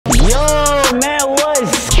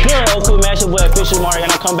official Mario,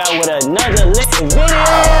 and I come back with another lit video.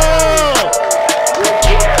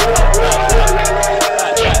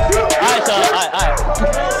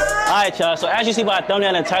 Alright, y'all. So as you see by the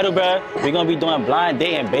thumbnail and title, bro, we're gonna be doing blind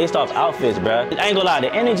dating based off outfits, bro. I ain't gonna lie,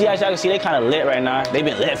 the energy, as y'all can see, they kind of lit right now. They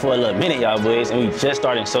been lit for a little minute, y'all boys, and we just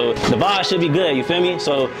starting. So the vibe should be good, you feel me?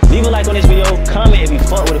 So leave a like on this video, comment if you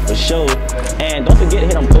fuck with it for sure, and don't forget to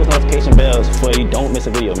hit on post notification bells so you don't miss a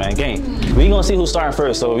video, man. Gang. We gonna see who's starting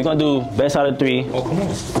first. So we're gonna do best out of 3. Oh, come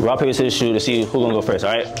on. Rock, paper, scissors, shoot to see who's gonna go first.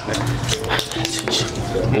 All right.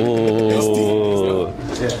 Ooh.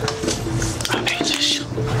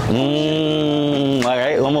 All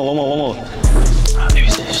right, one more.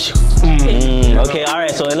 Okay, all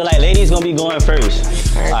right, so it look like ladies gonna be going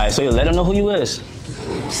first. All right, so you let them know who you is.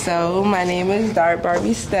 So my name is Dark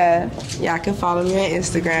Barbie Steph. Y'all can follow me on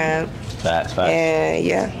Instagram. Facts. And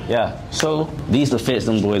yeah. Yeah, so these the fits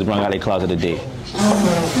them boys brought out their closet today.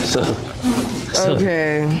 So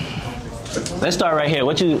okay. Let's start right here.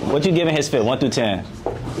 What you giving his fit, 1 through 10?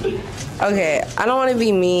 Okay, I don't want to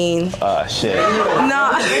be mean. Shit.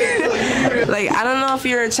 No. Like, I don't know if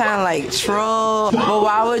you're trying to, like, troll, but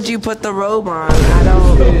why would you put the robe on? I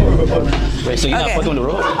don't. Wait, so you're not fucking with the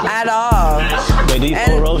robe? At all. Wait, do you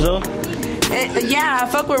fuck with robes, though? Yeah, I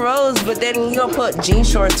fuck with robes, but then you gonna put jean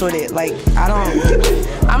shorts with it. Like, I don't.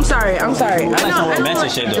 I'm sorry. I like some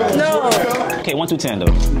romantic shit, though. No. Okay, 1 through 10,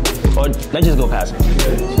 though. Or let's just go past it.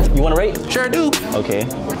 You want to rate? Sure do. Okay.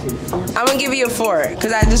 I'm gonna give you a 4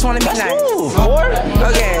 because I just want to be nice. Ooh, 4?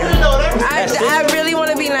 Okay. I really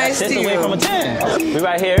want to be nice to you. Away from a 10. We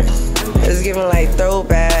right here. It's giving like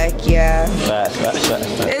throwback, yeah. Facts.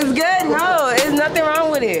 It's good. No, there's nothing wrong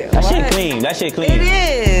with it. That shit clean. It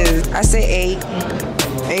is. I say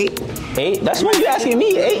 8. 8? That's what you asking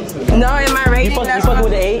me. 8? No, in my rating. You fucking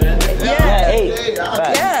with the 8? Yeah. 8.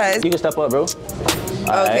 Facts. Yeah. You can step up, bro.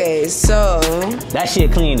 Okay, so that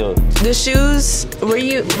shit clean though. The shoes,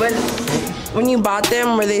 when you bought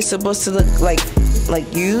them, were they supposed to look like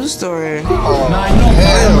used or? No, you don't buy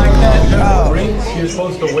them like that. Oh. You're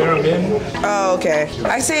supposed to wear them in. Oh, okay.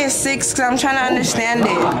 I say a 6 because I'm trying to understand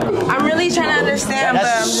it. I'm really trying to understand, but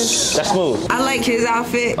I'm just. That's smooth. I like his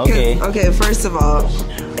outfit. Okay. Okay, first of all,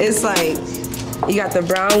 it's like. You got the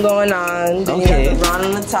brown going on, then you got the brown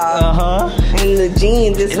on the top, and the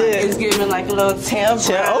jeans. It's like it's giving like a little tan.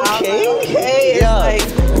 Okay. It's like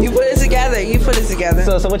you put it together.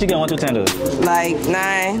 So what you get 1 through 10 though? Like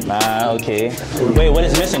 9. Okay. Wait, what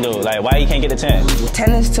is missing though? Like why you can't get the 10? 10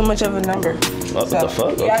 is too much of a number. What the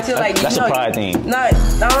fuck? You have to like. That's a pride thing. No, I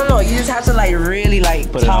don't know. You just have to like really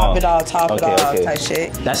like top it all type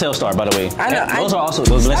shit. That's Hellstar, by the way. I know. Those are also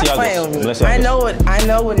those Balenciagas. I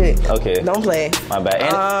know what it. Okay. Don't play. My bad.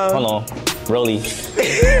 And, hold on. Rolly.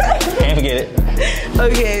 Can't forget it.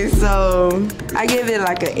 Okay, so I give it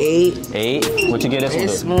like an 8. 8? What you get this one?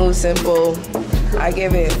 It's smooth, simple. I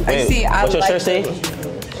give it. Wait, what's your shirt say?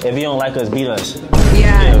 If you don't like us, beat us.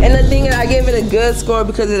 Yeah, and the thing is, I gave it a good score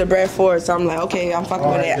because of the Brett Ford. So I'm like, okay, I'm fucking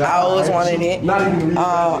with it. I always wanted it.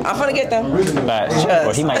 I'm gonna get them. Right.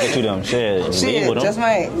 Or he might get you them. Shit, just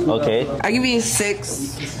might. Okay. I give you a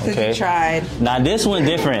 6 because you tried. Now this one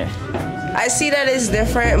different. I see that it's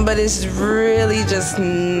different, but it's really just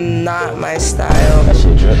not my style. That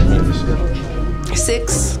shit dripping.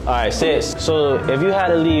 6. All right, 6. So if you had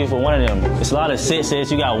to leave for one of them, it's a lot of 6s.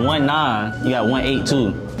 You got 1 9. You got 1 8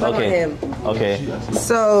 too. Okay. Okay.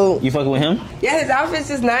 So you fucking with him? Yeah, his outfit's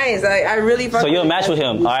is nice. I really fuck. So you'll match with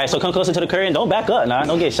him. All right. So come closer to the curtain. Don't back up, nah.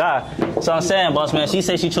 Don't get shy. So I'm saying, boss man. She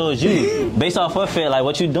said she chose you based off her fit. Like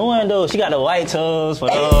what you doing though? She got the white toes for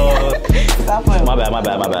those. Stop playing. My bad.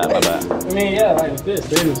 I mean, yeah, like this,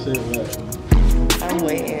 shit. I'm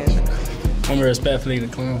waiting. I'm respectfully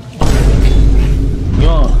decline.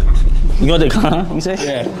 You gonna decline? You say?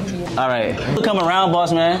 Yeah. All right. Come around,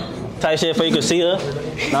 boss man. Type shit for you can see her. Know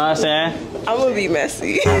what I'm saying? I'm gonna be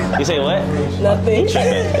messy. You say what? Nothing.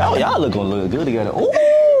 Y'all look good together.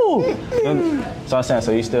 Ooh. So I'm saying,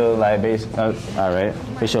 so you still like base? All right.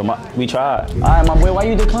 For sure. We tried. All right, my boy. Why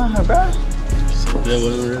you decline her, bro? Yeah,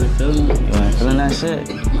 wasn't really feeling it. You ain't feeling that shit?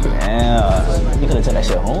 Damn. You could've took that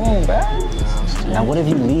shit home, bro. Now what if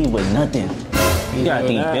you leave with nothing? You gotta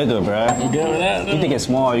think bigger, bro. You good with that? You think it's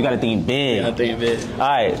small, you gotta think big. Yeah, I think big.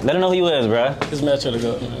 Alright, let him know who you is, bro. It's Metro the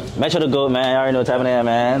GOAT, man. Metro the GOAT, man. I already know what type of name,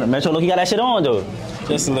 man. Metro, look, you got that shit on, though.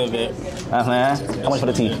 Just a little bit. Man. How much for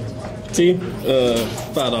the tee? T?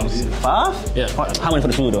 $5. 5? Yeah. How much for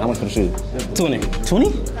the shoe, though? How much for the shoe? 20.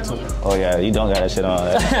 20? Oh, yeah, you don't got that shit on.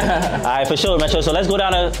 Alright, for sure, Metro. So let's go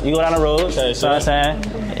down the road. Okay, you know what I'm saying?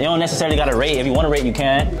 You don't necessarily got to rate. If you want to rate, you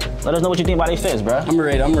can. Let us know what you think about these fits, bro. I'm gonna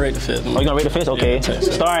rate the fit. Oh, you gonna rate the fits? Okay. Yeah,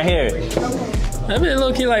 starting here. That bit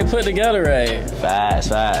low key like put together right.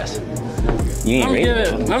 Fast. You ain't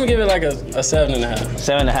ready. I'm gonna give it like a 7.5.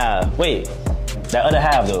 7.5. Wait, that other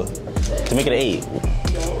half though, to make it an 8.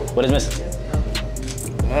 What is missing?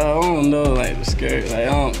 I don't know, like the skirt. Like I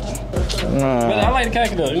don't. But I like the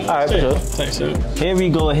khaki though. You know, all right, for sure. Take shit. Here we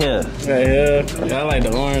go here. Right here. Yeah, I like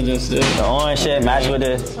the orange and shit. The orange shit match with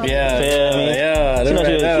the. Yeah. Feel me? Yeah. She knows what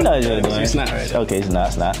you're doing. It's not right there. Okay, it's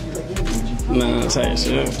not. Nah, tight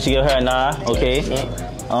shit. She give her a 9. Okay.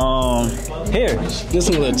 Here. This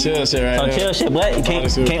some little chill shit right here. Chill shit, but you can't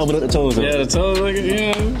overlook the toes though. Yeah, the toes look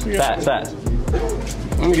Fast.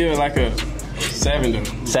 I'm gonna give it like a 7 though.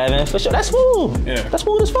 7 for sure. That's smooth. Yeah. That's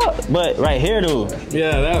smooth as fuck. But right here though.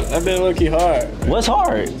 Yeah, that been low key hard. What's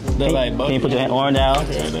hard? Can you put your arm down?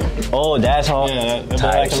 Oh, that's hard. Yeah, that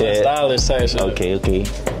tight like shit. Stylish type shit. Okay.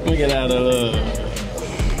 Let me get out of the.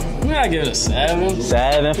 I give it a 7.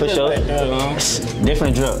 7 for sure. Like that,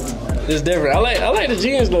 different drip. It's different. I like the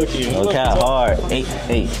jeans low key. Okay, hard. 8.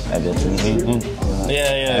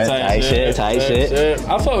 Yeah, tight shit.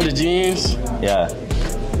 I fuck with the jeans. Yeah.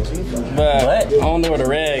 But I don't know where the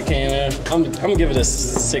red came in. I'm gonna give it a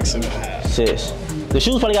 6.5. 6. The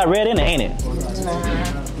shoes probably got red in it, ain't it?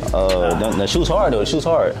 The shoes hard though. The shoes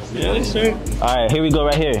hard. Yeah, they sure. All right, here we go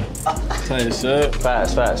right here. Tight shit.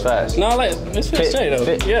 Fast. No, I like it's fit straight though.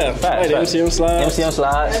 Yeah, fast. Like the MCM slides.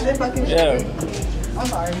 Yeah. I'm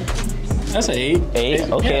sorry. That's an 8.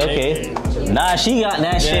 8. Okay. Nah, she got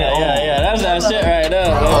that shit. Yeah. That's that shit right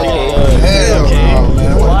there.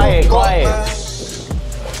 Okay. Quiet.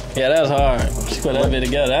 Yeah, that's hard. She put that bit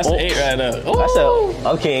together. That's an 8 right there.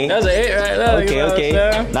 Okay. That's an 8 right there. Okay.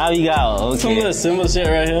 Now you got some little similar shit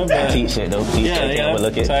right here. Cheat shit though. Yeah.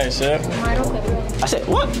 Look at tight shit. I said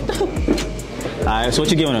what? Alright, so what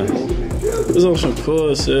you giving her? This on some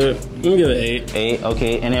cool shit. Let me give it 8. 8.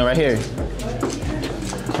 Okay, and then right here.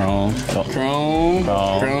 Chrome.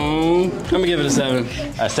 I'm gonna give it a 7.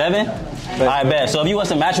 A 7? Alright, bet. So if you was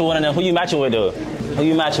to match with one of them, who you matching with though? Who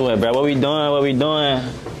you matching with, bro? What we doing?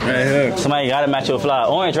 Right here. Somebody gotta match with fly.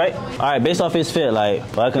 Orange, right? Alright, based off his fit, like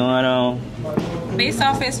fucking on him. Based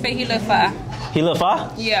off his fit, he look fire. He look fire?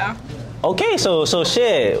 Yeah. Okay, so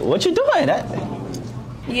shit. What you doing?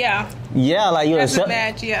 Yeah. Yeah, like you That's a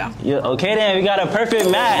match, yeah. Okay then, we got a perfect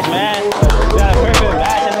match, man. We got a perfect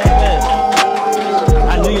match in this.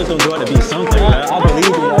 I knew you was going to be something, man. I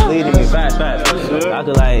believe in you. Fast. I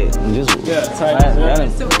could like just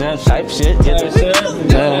type shit.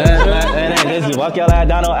 And just walk y'all out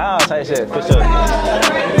down on aisle type shit. For sure.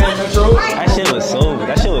 That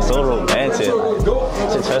shit was so romantic.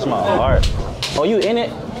 It touched my heart. Oh, you in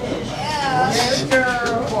it?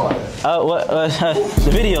 What? The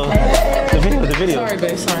video. Sorry,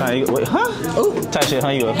 babe. Sorry. Wait, huh? Ooh. Type shit, huh?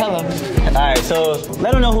 You up? Hello. All right, so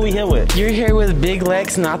let them know who we here with. You're here with Big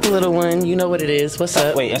Lex, not the little one. You know what it is. What's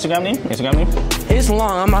up? Wait, Instagram name? It's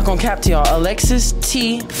long. I'm not gonna cap to y'all. Alexis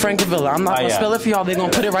T. Frankavilla. I'm not gonna spell it for y'all. They're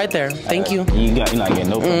gonna put it right there. Thank you. You're not getting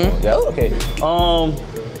no problem. Yeah. Okay.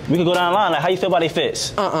 We can go down the line. Like, how you feel about their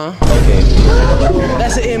fits? Okay.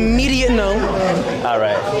 That's an immediate no. All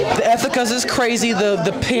right. The Ethicas is crazy.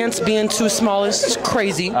 The pants being too small is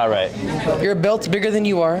crazy. All right. Your belt's bigger than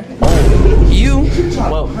you are. You.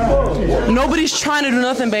 Well. Nobody's trying to do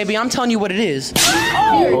nothing, baby. I'm telling you what it is.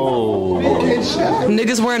 Oh.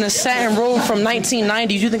 Niggas wearing a satin robe from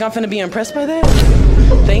 1990s. You think I'm finna be impressed by that?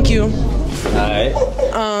 Thank you. All right.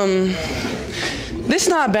 This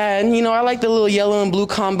not bad. You know, I like the little yellow and blue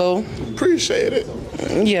combo. Appreciate it.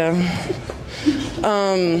 Yeah.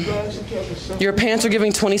 Your pants are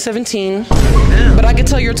giving 2017. But I can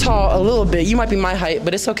tell you're tall a little bit. You might be my height,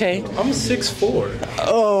 but it's okay. I'm 6'4".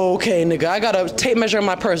 Oh, okay, nigga. I got a tape measure in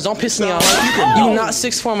my purse. Don't piss me off. You not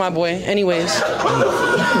 6'4", my boy. Anyways.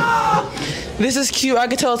 This is cute. I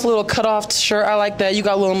can tell it's a little cut-off shirt. I like that. You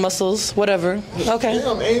got little muscles. Whatever. Okay.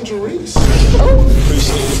 Yeah, I'm Angel Reese. Oh.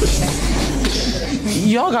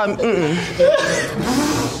 Y'all got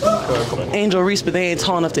Angel Reese, but they ain't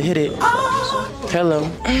tall enough to hit it. Hello.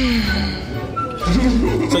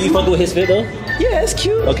 So you fucking with his fit though? Yeah, it's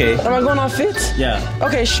cute. Okay. Am I going on fits? Yeah.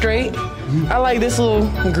 Okay, straight. I like this little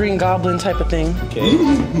green goblin type of thing. Okay.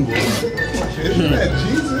 Isn't that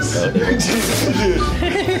Jesus?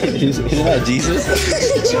 Isn't that Jesus?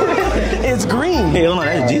 It's green. Hey, hold on,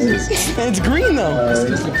 that's Jesus. It's green though.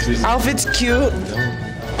 Outfit's cute.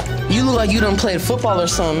 You look like you done played football or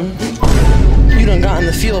something. You done got in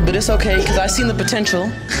the field, but it's okay because I seen the potential.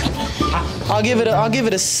 I'll give it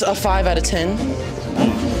a 5 out of 10.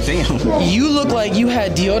 Damn. You look like you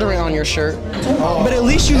had deodorant on your shirt, but at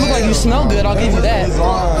least you look like you smell good. I'll give you that.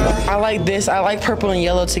 I like this. I like purple and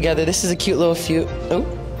yellow together. This is a cute little fit.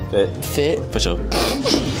 Fit. For sure.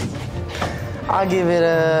 I'll give it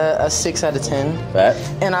a 6 out of 10. Right.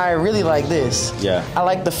 And I really like this. Yeah. I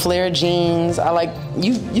like the flare jeans. I like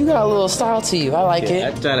you got a little style to you. I like I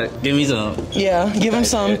it. try to give me some. Yeah, give him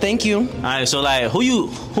some. Thank you. Alright, so like who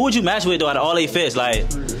would you match with though out of all they fits? Like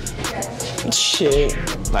shit.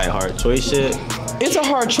 Like hard choice shit. It's a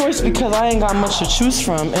hard choice because I ain't got much to choose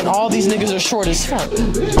from, and all these niggas are short as fuck.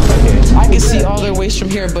 I can see all their waist from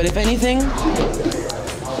here, but if anything,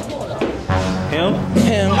 him.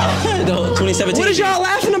 The 2017. What is y'all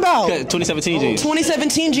laughing about? 2017 jeans.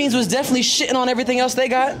 2017 jeans was definitely shitting on everything else they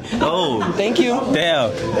got. Oh. Thank you. Damn.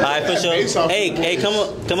 All right, for sure. Hey, come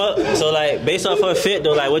up. So like, based off her fit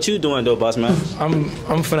though, like, what you doing though, boss man? I'm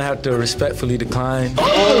gonna have to respectfully decline.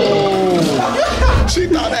 Oh. She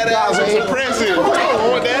thought that ass was impressive.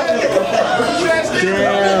 Oh, that.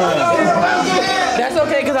 Damn. That's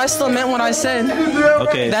okay because I still meant what I said.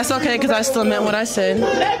 Okay. That's okay because I still meant what I said.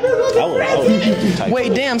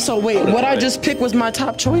 Wait, damn. So wait, what I just picked was my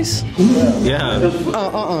top choice? Yeah.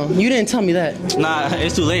 You didn't tell me that. Nah,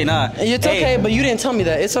 it's too late. Nah. It's okay, but you didn't tell me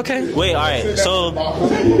that. It's okay. Wait, all right. So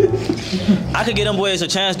I could get them boys a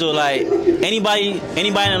chance though. Like anybody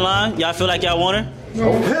in the line, y'all feel like y'all want her?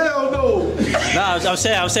 Oh, hell no. Nah, I'm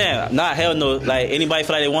saying, nah, hell no. Like anybody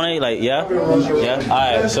feel like they want it? Like yeah. All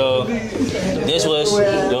right. So this was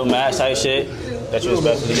your match type shit that you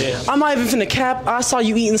expected to get. I'm not even finna cap. I saw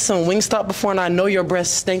you eating some Wingstop before, and I know your breath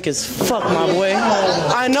stink as fuck, my boy.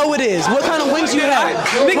 I know it is. What kind of wings you had?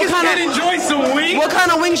 Niggas can enjoy some wings. What kind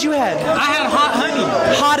of wings you had? I had hot honey.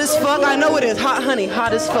 Hot as fuck. I know it is. Hot honey.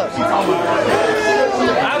 Hot as fuck.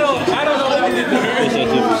 I don't know what you did to her.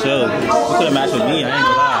 Appreciate you for sure. You could have matched with me. I ain't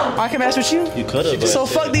gonna lie. I can match with you? You could have. So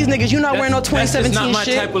fuck these niggas. You not wearing no 2017 That's not my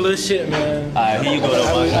shit. type of little shit, man. Alright, here you go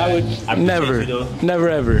though. I would never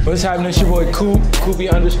ever. What's happening? It's your boy Coop,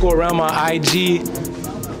 Koopy_ around my IG.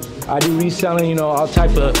 I do reselling, you know, all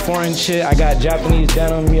type of foreign shit. I got Japanese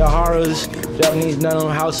denim, Miyaharas, Japanese denim,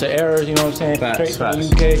 House of Errors, you know what I'm saying? Straight from the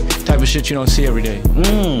UK, type of shit you don't see every day.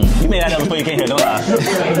 You made that up before you came here, don't lie.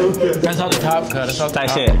 That's how the top cut. That's how the Type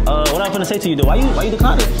top. shit. What I'm gonna say to you though? Why you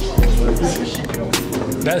declined it?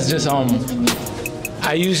 That's just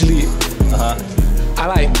I usually I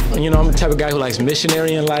like, you know, I'm the type of guy who likes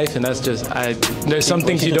missionary in life, and that's just there's some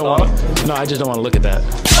things you don't want. No, I just don't want to look at that.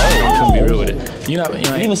 I'm gonna be real with it. You know, You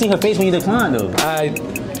didn't even see her face when you declined though.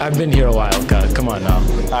 I've been here a while, God. Come on now.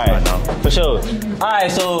 Alright, for sure. Alright,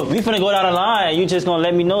 so we finna go down the line. You just gonna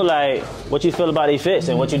let me know like what you feel about these fits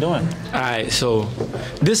and what you doing. Alright, so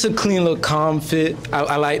this is a clean little calm fit.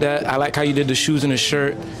 I like that. I like how you did the shoes and the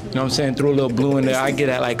shirt. You know what I'm saying? Threw a little blue in there. I get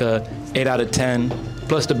at like a 8 out of 10.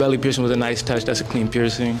 Plus the belly piercing was a nice touch. That's a clean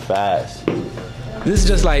piercing. Fast. This is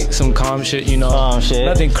just like some calm shit, you know. Calm shit.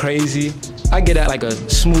 Nothing crazy. I get at like a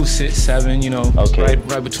smooth 6-7, you know. Okay.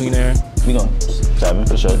 Right between there. We going 7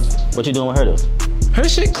 for sure. What you doing with her though? Her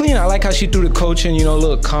shit clean. I like how she threw the coaching, you know, a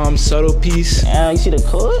little calm, subtle piece. Yeah, you see the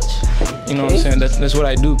coach? You know what I'm saying? That's what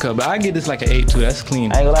I do, cuz. But I get this like an 8 too. That's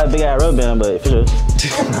clean. I ain't gonna lie, big ass rubber band, but for sure.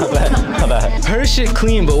 Not bad. Her shit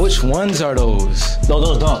clean, but which ones are those?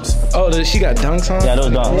 Those dunks. Oh, she got dunks on? Yeah,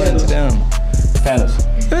 those dunks. Damn. Pandas.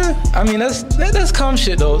 I mean that's calm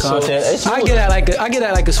shit though. Calm so shit. It's I smooth. get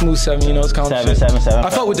at like a smooth 7, you know, it's calm 7, shit. 7. I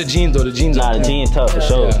fuck with the jeans though. The jeans Nah, are the jeans tough for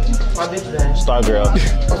sure. Yeah. Star girl.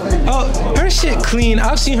 Oh, her shit clean.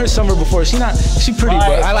 I've seen her somewhere before. She pretty, Right,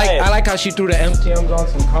 but I right. like how she threw the MTMs on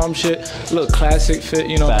some calm shit. Little classic fit,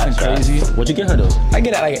 you know, nothing crazy. What'd you get her though? I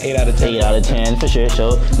get at like an 8 out of 10. 8 out of 10 for sure.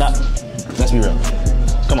 So, nah, let's be real.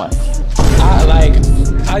 Come on.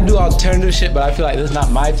 I do alternative shit, but I feel like this is not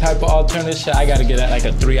my type of alternative shit. I gotta get at like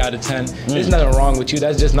a 3 out of 10. There's nothing wrong with you.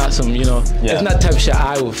 That's just not some, you know, it's not type of shit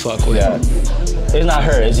I would fuck with. Yeah. It's not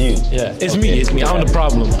her, it's you. Yeah, it's me. I'm the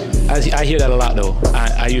problem. I hear that a lot though.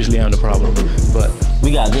 I usually am the problem. But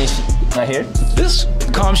We got this right here. this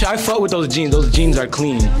calm shit, I fuck with those jeans. Those jeans are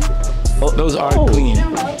clean. Those are clean.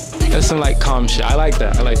 That's some like calm shit. I like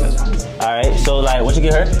that. Alright, so like, what you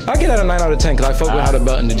get her? I get at a 9 out of 10 because I fuck with how the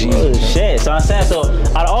belt and the jeans. Oh shit, so I'm saying, so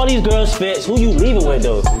out of all these girls' fits, who you leaving with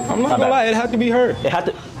though? I'm not gonna lie, it had to be her. It had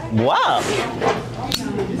to, wow.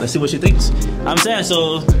 Let's see what she thinks. I'm saying,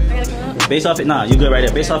 so, based off it, nah, you good right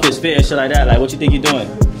there. Based off his fit and shit like that, like what you think you doing?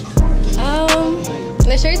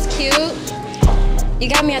 The shirt's cute. You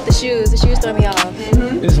got me at the shoes. The shoes throw me off.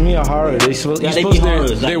 It's Miyahara.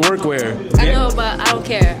 They work wear. I know, but I don't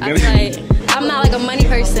care. I'm like, I'm not like a money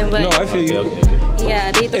person, but No, I feel you.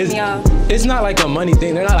 Yeah, they threw me off. It's not like a money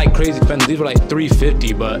thing. They're not like crazy expensive. These were like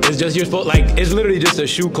 $350, but it's just you're supposed it's literally just a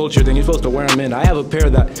shoe culture thing. You're supposed to wear them in. I have a pair I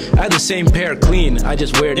have the same pair clean. I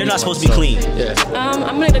just wear it. They're not supposed to be clean. Yeah.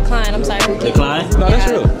 I'm gonna decline. I'm sorry. Decline? No, that's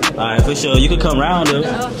real. All right, for sure. You could come around though.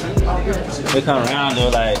 They come around though,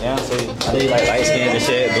 like yeah. So I know you like light skin and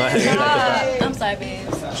shit. I'm sorry,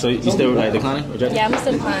 babes. So you still like declining? Yeah, I'm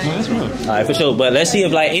still declining. All right, for sure. But let's see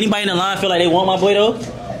if like anybody in the line feel like they want my boy though.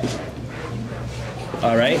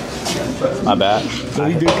 All right. My bad.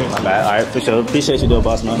 My bad. All right, for sure. Appreciate you though,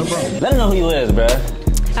 boss man. Let them know who you is, bruh.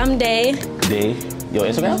 I'm Day. Day. Your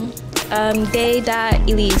Instagram?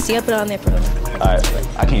 Day.Elise. You gotta put it on there for me. Alright,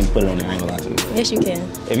 I can't put it on there, I ain't gonna lie to you. Yes, you can.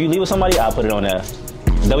 If you leave with somebody, I'll put it on there.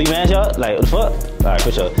 Is that what you manage, y'all? Like, what the fuck? Alright,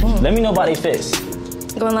 for sure. Let me know about they fits.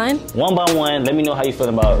 Go online? One by one, let me know how you feel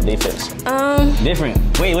about they fits.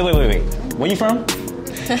 Different. Wait. Where you from?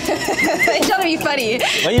 They trying to be funny.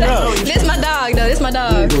 Where you from? This my dog, though. This my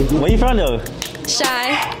dog. Where you from, though?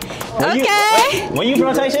 Shy. Okay. Where you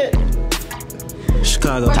from, type shit?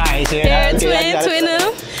 Chicago. Tight shit. Yeah, twin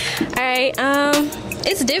them. Alright,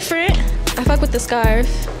 it's different. I fuck with the scarf.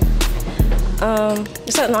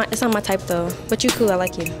 It's not my type though. But you cool, I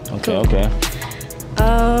like you. Okay.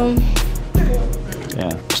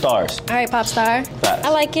 Yeah. Stars. Alright, pop star. Facts. I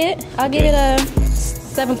like it. I'll give it a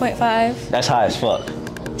 7.5. That's high as fuck.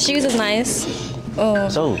 Shoes is nice.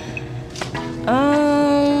 So,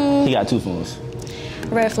 he got 2 phones.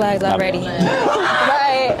 Red flags already.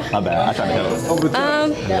 Right. My bad. I tried to help.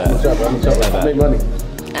 I make money.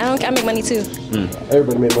 I make money too.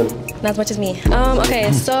 Everybody make money. Not as much as me.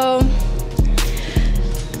 Okay, so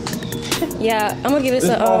yeah, I'm gonna give this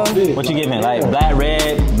a What you giving? Like black,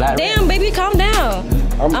 red? Damn, baby, calm down.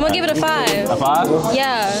 I'm gonna give it a 5. A 5?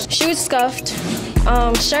 Yeah. Shoes scuffed.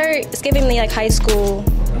 Shirt, it's giving me like high school.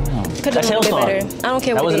 Could have done a little bit better. I don't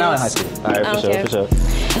care what it is. That was not in high school. All right, for sure.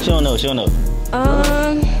 She don't know.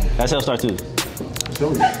 That's Hellstar too.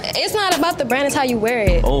 It's not about the brand, it's how you wear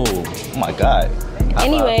it. Oh my God.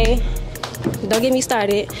 Anyway, don't get me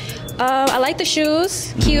started. I like the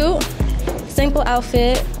shoes, cute, simple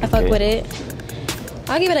outfit. I fuck with it.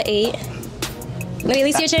 I'll give it an 8. Let me at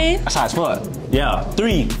least see your chain. That's high as fuck. Yeah,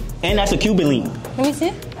 3, and that's a Cuban link. Let me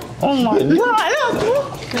see. Oh my God.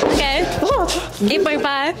 Okay.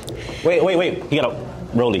 8.5. Wait. He got a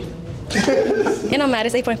rollie. It don't matter.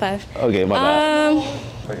 It's 8.5. Okay, my bad.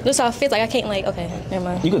 This all fits. Like I can't. Like okay, never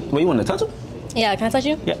mind. You could. Wait, you want to touch him? Yeah. Can I touch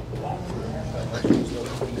you? Yeah.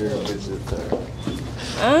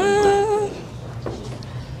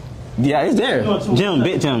 Yeah, it's there. Jim,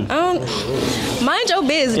 big Jim. Mind your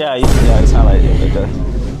business. Yeah, it's not like it.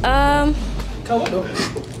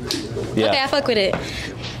 Yeah. Okay, I fuck with it.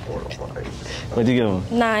 What'd you give him?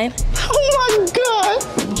 9. Oh my God.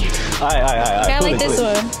 All right. Okay, I like this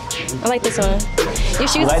one. I like this one. Your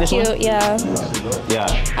shoes like is this cute. one? Yeah.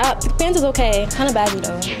 Yeah. The pants is okay. Kind of baggy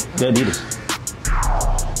though. They're Adidas.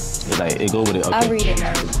 It go with it. Okay. I'll read it. Okay.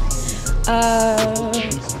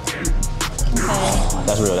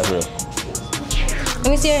 That's real. Let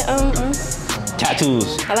me see it.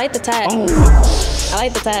 Tattoos. I like the tat. Oh. I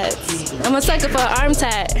like the tats. I'm a sucker for an arm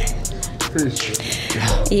tat.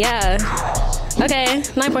 Yeah. Okay,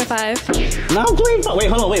 9.5. 9.5. Wait,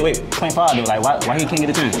 hold on. Wait. 0.5 though. Like, why he can't get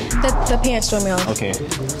a 10? The pants threw me off. Okay.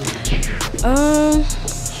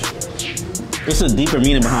 It's a deeper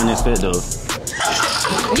meaning behind this fit though.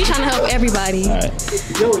 You trying to help everybody. All right.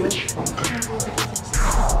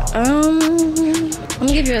 I'm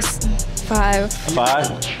gonna give you a 5. 5?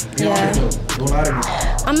 Yeah.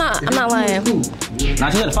 I'm not lying. Nah,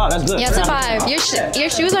 she said a 5. That's good. Yeah, it's a 5. Your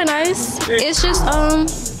shoes are nice. It's just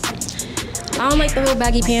I don't like the whole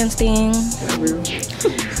baggy pants thing.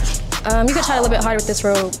 You could try a little bit harder with this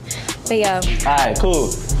robe. But yeah. Alright,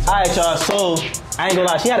 cool. Alright, y'all. So I ain't gonna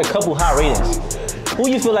lie, she had a couple hot ratings. Who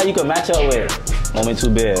you feel like you could match up with? Moment too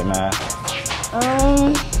big, man.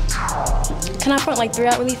 Can I front like 3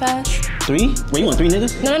 out really fast? 3? Wait, you want 3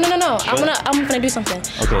 niggas? No. I'm gonna do something.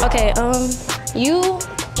 Okay. You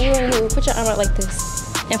put your arm out like this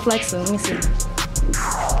and flex them. Let me see.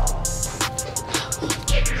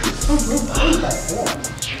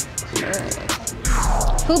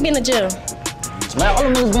 Who be in the gym? Man, all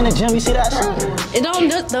them niggas be in the gym. You see that shit? It don't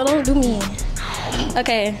do me.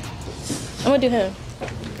 Okay, I'm gonna do him.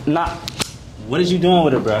 Nah. What is you doing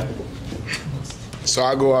with her, bro? So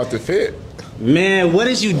I go out to fit. Man, what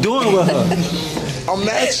is you doing with her? I'm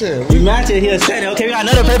matching. We matching here, saying, okay, we got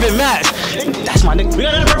another perfect match. That's my nigga. We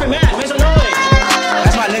got another perfect match. Make some noise.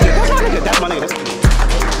 That's my nigga. That's my nigga.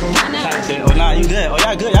 Oh, nah, you good. Oh,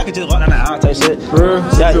 y'all good. Y'all can just walk down the aisle type shit.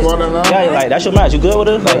 Yeah, like, that's your match. You good with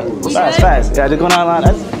her? Like, fast. Yeah, just go down the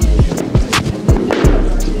line.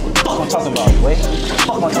 boy. What the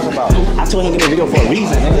fuck am I talking about? I told him to get a video for a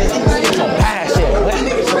reason, nigga. Some bad shit, boy.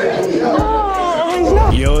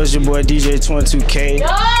 Yo, it's your boy DJ 22K.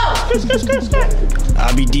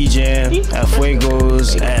 I'll be DJing at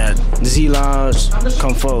Fuegos, at Z Lounge.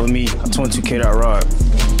 Come fuck with me, 22K.Rock.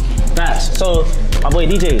 Facts. So, my boy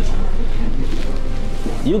DJ,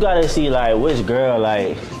 you gotta see like which girl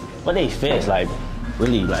like what they fits like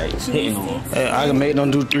really like hitting on. Hey, I can make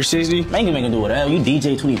them do 360. Man, you can make them do whatever. You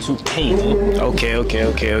DJ 22K, dude.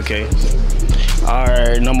 Okay. All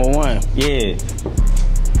right, number one. Yeah.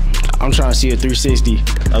 I'm trying to see a 360.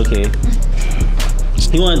 Okay.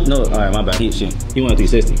 He want no. All right, my bad. He want a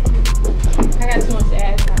 360. I got too much to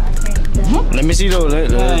add. I can't. Let me see though.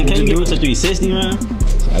 Can you give us a 360, man?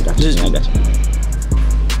 I got you. I got you.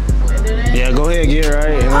 Yeah, go ahead, get it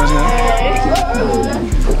right. You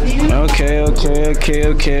know what I'm saying?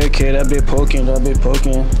 Okay. That bit poking.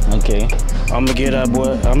 Okay. I'ma get that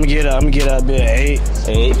boy. I'ma get that bit 8.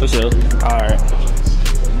 8 for sure. All right.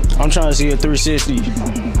 I'm trying to see a 360.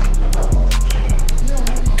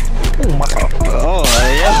 Oh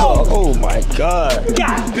my God.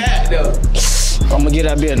 God, bad though. I'ma get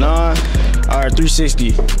that bit 9. All right,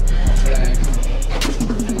 360.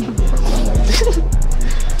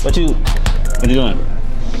 What you doing?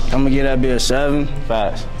 I'ma get that bit 7.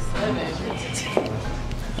 Fast.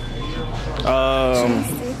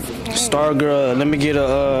 Star Girl. Let me get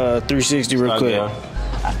a 360 real quick.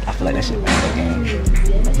 I feel like that shit bad game.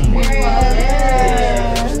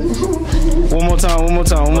 One more time.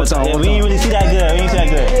 Yeah, we didn't really see that good.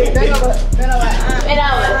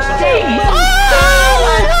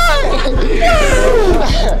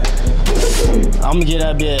 I'ma get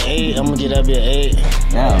that bit 8.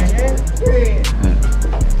 Yeah.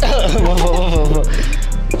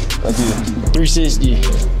 360.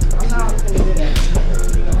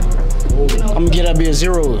 I'ma get that bit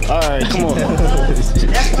 0. Alright, come on.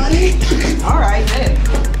 That's funny. Alright, then.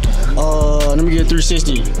 Let me get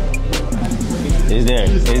 360. It's there.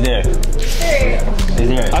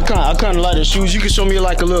 I kinda like the shoes. You can show me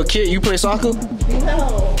like a little kid. You play soccer?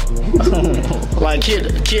 No. Like kid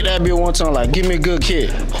that bit one time, like give me a good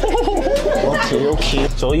kid. Okay.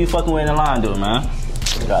 So what you fucking with in the line, dude, man?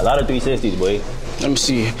 Got a lot of 360s, boy. Let me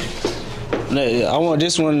see. I want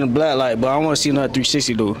this one in the black light, but I want to see another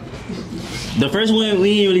 360 though. The first one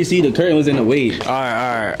we didn't really see. The curtain was in the way. All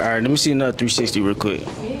right. Let me see another 360 real quick.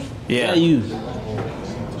 Yeah. You.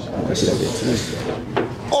 I see that bit too.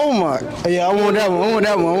 Oh my. Yeah, I want that one. You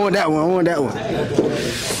want that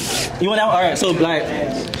one? All right. So like,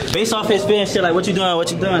 based off his fit and shit, like what you doing?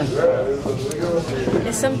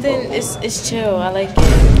 It's something. It's chill. I like it.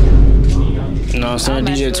 You know what I'm saying?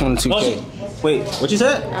 DJ 22K. Wait, what you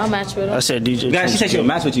said? I'll match with her. I said DJ 22K. Guys, she said she'll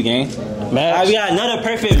match with you, gang. Match? Right, we got another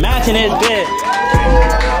perfect match in this bit.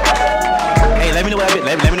 Hey, let me know what that bit.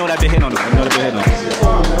 Let me know what that bit hitting on.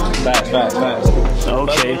 Facts.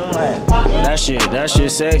 Okay. That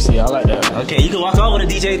shit sexy. I like that. Okay, you can walk out with a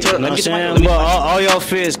DJ. Let me get all y'all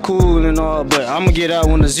fits cool and all, but I'm gonna get out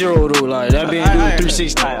one to 0 though. Like that been doing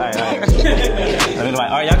 360. Alright.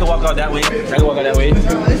 Alright, y'all can walk out that way.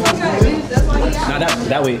 Nah,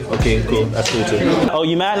 that way. Okay, cool. That's cool too. Oh,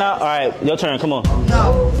 you mad now? Alright, your turn. Come on.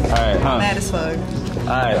 No. Alright, huh? Mad as fuck.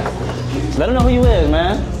 Alright. Let them know who you is,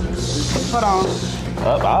 man. Hold on.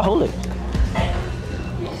 I'll hold it.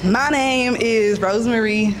 My name is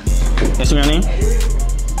Rosemary. What's your name?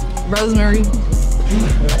 Rosemary.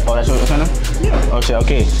 Oh, that's your name? Yeah. Oh shit,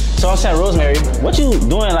 okay. So I'm saying, Rosemary, what you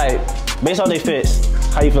doing like based on their fits?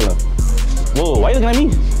 How you feeling? Whoa, why you looking at me?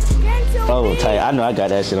 Oh, tight. I know I got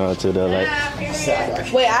that shit on too though. Like,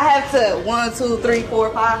 Wait, I have to 1, 2, 3, 4,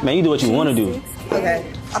 5. man, you do what you want to do. Okay.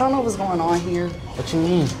 I don't know what's going on here. What you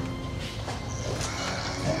mean?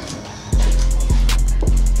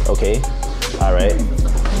 Okay. All right.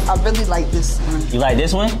 I really like this one. You like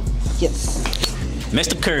this one? Yes.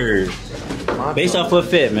 Mr. Curve. Based off her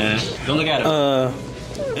fit, man. Don't look at her.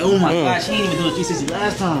 Oh my gosh, she didn't even do a 360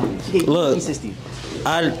 last time. She did Look. 360.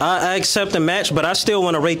 I accept the match, but I still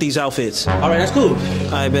want to rate these outfits. All right, that's cool.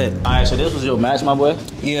 I bet. All right, so this was your match, my boy?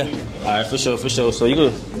 Yeah. All right, for sure. So you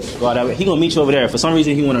could go out that way. He gonna meet you over there. For some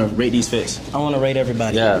reason, he wanna rate these fits. I want to rate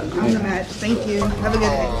everybody. Yeah. I'm the match. Thank you. Have a good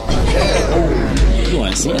day. You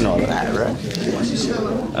ain't seeing all of that, right?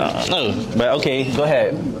 No, but okay, go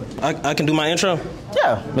ahead. I can do my intro.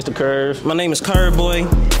 Yeah, Mr. Curve. My name is Curve Boy.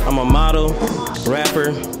 I'm a model,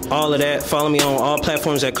 rapper, all of that. Follow me on all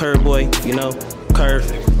platforms at Curve Boy. You know, Curve,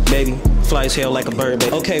 baby. Fly as hell like a bird,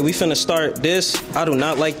 baby. Okay, we finna start this. I do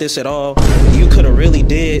not like this at all. You coulda really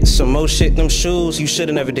did some more shit. Them shoes, you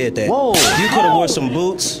shoulda never did that. Whoa. You coulda wore some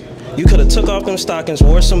boots. You could have took off them stockings,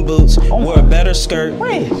 wore some boots, wore a better skirt,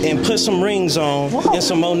 and put some rings on and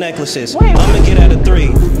some more necklaces. I'm gonna get at a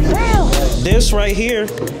 3. This right here,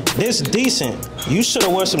 this decent. You should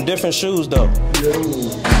have wore some different shoes though.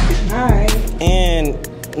 Alright. And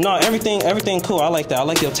no, everything cool. I like that. I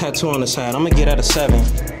like your tattoo on the side. I'm gonna get at a 7.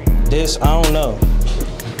 This, I don't know.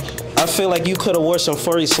 I feel like you could have wore some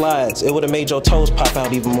furry slides. It would have made your toes pop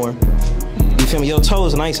out even more. You feel me? Your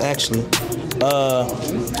toes nice actually.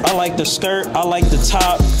 I like the skirt. I like the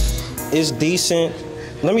top. It's decent.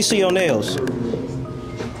 Let me see your nails.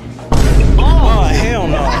 Oh hell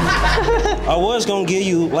no! I was gonna give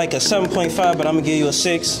you like a 7.5, but I'm gonna give you a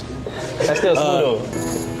 6. That's still smooth though.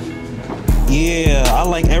 Yeah, I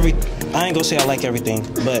like I ain't gonna say I like everything,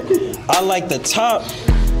 but I like the top.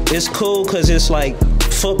 It's cool because it's like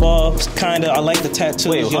football, kinda. I like the tattoos.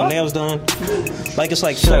 Wait, your nails done. Like it's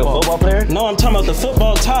like She's like a football. football player? No, I'm talking about the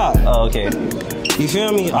football top. Oh, okay. You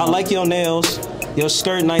feel me? I like your nails. Your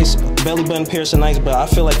skirt nice, belly button piercing nice, but I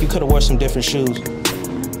feel like you could have wore some different shoes.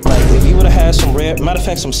 Like if you would have had some red, matter of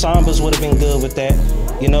fact, some Sambas would have been good with that.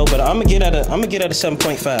 You know, but I'm gonna get at a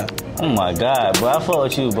 7.5. Oh my God, bro, I fuck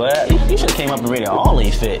with you, but you should have came up and rated all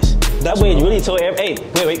these fits. That way you really told hey,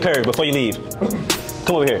 wait, Curve, before you leave.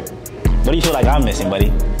 Come over here. What do you feel like I'm missing,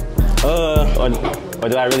 buddy? Or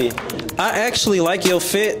do I really? I actually like your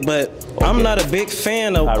fit, but okay. I'm not a big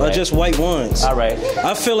fan of just white ones. All right.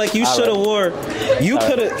 I feel like you should have wore. You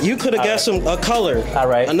could have got a color. All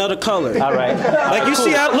right. Another color. All right. Like you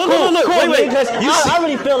see, look. Wait. I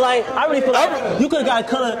really feel like you could have got a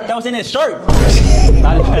color that was in his shirt.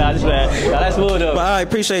 I just that's smooth though. But I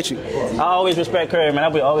appreciate you. I always respect Curry, man. I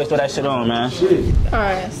would always throw that shit on, man.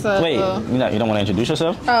 Alright, so wait, you don't want to introduce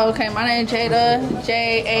yourself? Oh, okay. My name is Jada.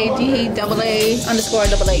 JADA_AA.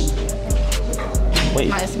 Wait,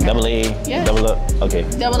 double A, yeah. double up, okay.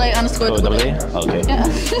 Double A _ double A. Okay. Yeah.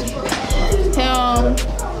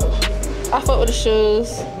 I fuck with the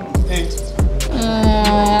shoes.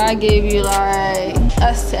 I gave you like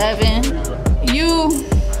a 7. You.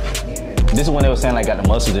 This is when they were saying like got the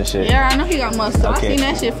muscles and shit. Yeah, I know he got muscles. Okay. I seen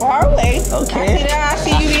that shit far away. Okay. I see that. I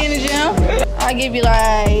see you be in the gym. I give you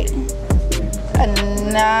like a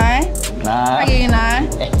 9. I give you 9.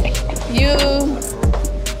 You.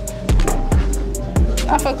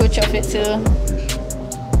 I fuck with your fit too.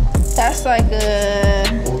 That's like a.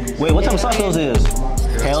 Wait, what type of sock those is?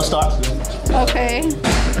 Hellstar. Okay.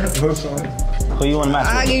 Who you want to match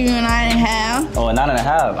with? I'll give you a 9.5. Oh, a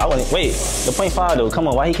 9.5. I wouldn't. Wait, the 0.5 though. Come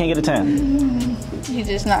on, why he can't get a 10? He's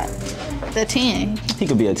just not the 10. He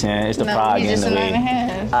could be a 10. It's the pride he's in just the a way.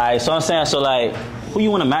 9.5. All right, so I'm saying, so like, who you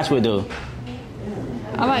want to match with though?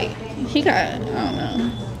 He got, I don't know.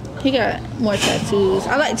 He got more tattoos.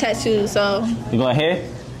 I like tattoos, so. You going here?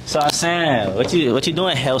 So I'm saying, what you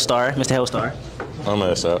doing, Hellstar, Mr. Hellstar? I'm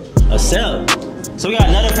gonna accept. Accept. So we got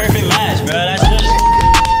another perfect match, bro. That's good.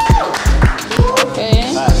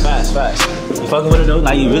 Okay. Fast. You fucking with her though?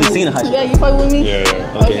 Now you really seen her. Yeah, you fucking with me?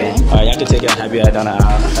 Yeah. Okay. All right, y'all can take your happy ass down the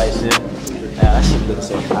aisle. Type shit. Yeah, that shit looks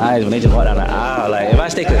so nice when they just walk down the aisle. Like, if I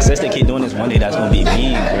stay consistent, keep doing this one day, that's gonna be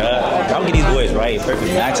me, bro. I'm gonna get these boys right.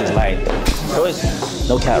 Perfect matches, like. So it's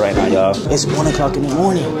no cat right now, y'all. It's 1 o'clock in the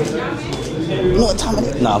morning. You know what time it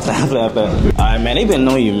is? Nah, fast. All right, man. They been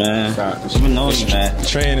knowing you, man. They been knowing you, man.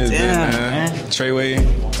 Train is man. Treyway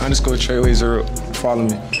 _Treyway0. Follow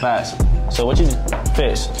me. Fast. So what you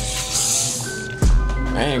fish?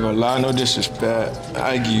 I ain't gonna lie, no disrespect.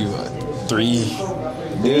 I give you a 3.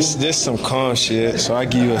 This some calm shit, so I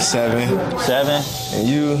give you a 7. 7? And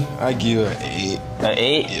you, I give you an 8. An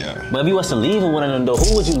 8? Yeah. But if you was to leave with one of them though,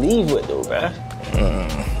 who would you leave with though, bruh?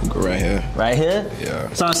 Go right here. Right here? Yeah.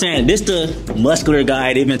 So I'm saying, this the muscular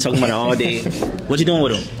guy they've been talking about all day. What you doing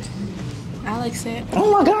with him? Alex said. Oh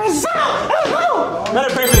my God,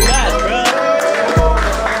 not a perfect match, bro.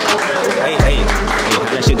 Hey,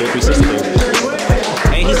 that shit do 360 though.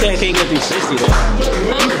 Hey, he said he can't get 360 though.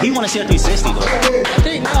 He wanna see a 360 though.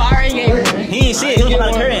 No, I already gave him. He ain't see it, he was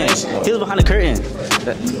behind the curtain.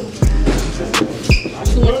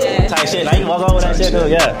 Type shit, now you walk over that shit though,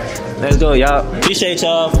 yeah. Let's go, y'all. Appreciate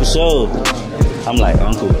y'all for sure. I'm like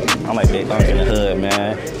uncle. I'm like big uncle in the hood,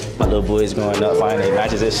 man. My little boys growing up, finding their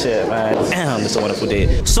matches and shit, man. Damn, it's a wonderful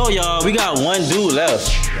day. So y'all, we got 1 dude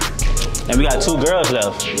left. And we got 2 girls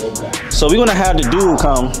left. So we're gonna have the dude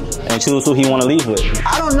come and choose who he wanna leave with.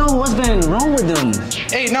 I don't know what's been wrong with them.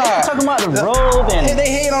 Hey, nah. They're talking about the robe and they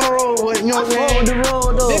hate on the robe, but you know what I'm saying? the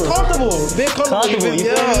robe though. Bit comfortable.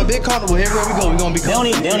 Yeah, bit comfortable. Everywhere we go, we gonna be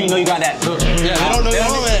comfortable. They don't even know you got that. Yeah, they don't know you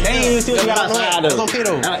know that. They ain't even see what you got outside though. That's okay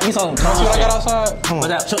though. You saw See what I got outside? Come on.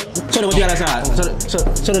 Show them what you got outside.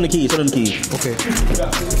 Show them the keys. Okay.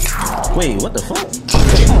 Wait, what the fuck?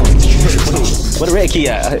 Where the red key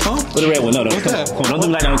at? Huh? Where the red one? No, What's that? Come on, don't do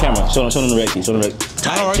me like that on camera. Show them the red key. Show them the red key.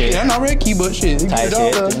 Tight shit. That's not red key, but shit. Tight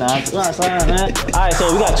shit. Nah, man. Alright,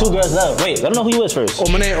 so we got 2 girls left. Wait, let them know who you is first. Oh,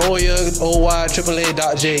 my name Oya,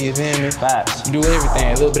 OY.AAA.J, you feel me? Facts. Do everything,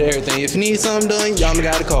 a little bit of everything. If you need something done, y'all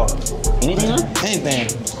got to call. Anything done? Anything.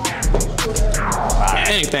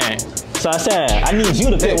 Anything. So I said, I need you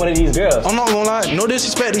to pick one of these girls. I'm not gonna lie, no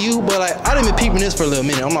disrespect to you, but like, I done been peeping this for a little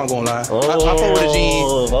minute, I'm not gonna lie. Oh, I fuck with the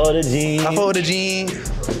jeans. Oh, the jeans. I fuck with the jeans.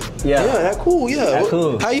 Yeah. Yeah, that cool, yeah. That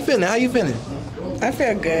cool. How you feeling? I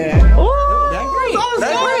feel good. Oh, that's great.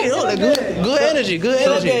 Look, that good energy, good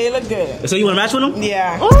energy. You look good. So you wanna match with him?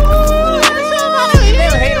 Yeah. Oh,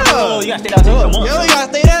 you gotta stay down till you come on. Yo, you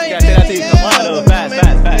gotta stay down. You gotta stay down till you come on, though. Fast.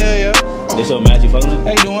 Yeah. This your match, you fucking with?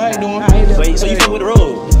 How you doing? So you fuck with the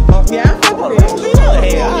road? Yeah, I fuck with it.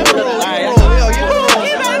 Hey,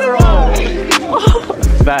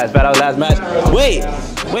 Fast, that was last match.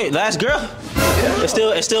 Wait, last girl?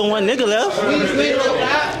 It's still one nigga left.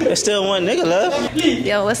 It's still one nigga left.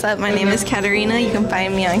 Yo, what's up? My name is Katarina. You can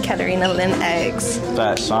find me on Katarina Lynn X.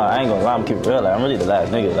 Fast, son, I ain't gonna lie, I'm keep it real. Like, I'm really the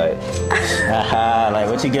last nigga. Like, like,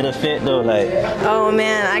 what you get a fit though? Like, oh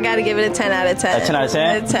man, I gotta give it a 10 out of 10. A 10 out of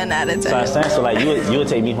 10? A 10 out of 10. So I stand, so like, you would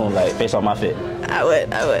take me home like based on my fit. I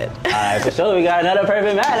would. Alright, for sure, we got another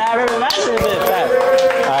perfect match. Alright,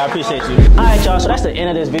 I appreciate you. Alright, y'all, so that's the end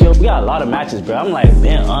of this video. We got a lot of matches, bro. I'm like,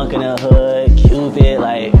 Ben Unk in the hood, Cupid,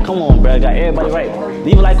 like, come on, bro. Got everybody right.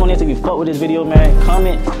 Leave a like on this if you fuck with this video, man.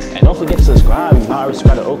 Comment, and don't forget to subscribe. You know, I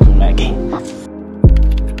subscribe to OCREW, man. Gang.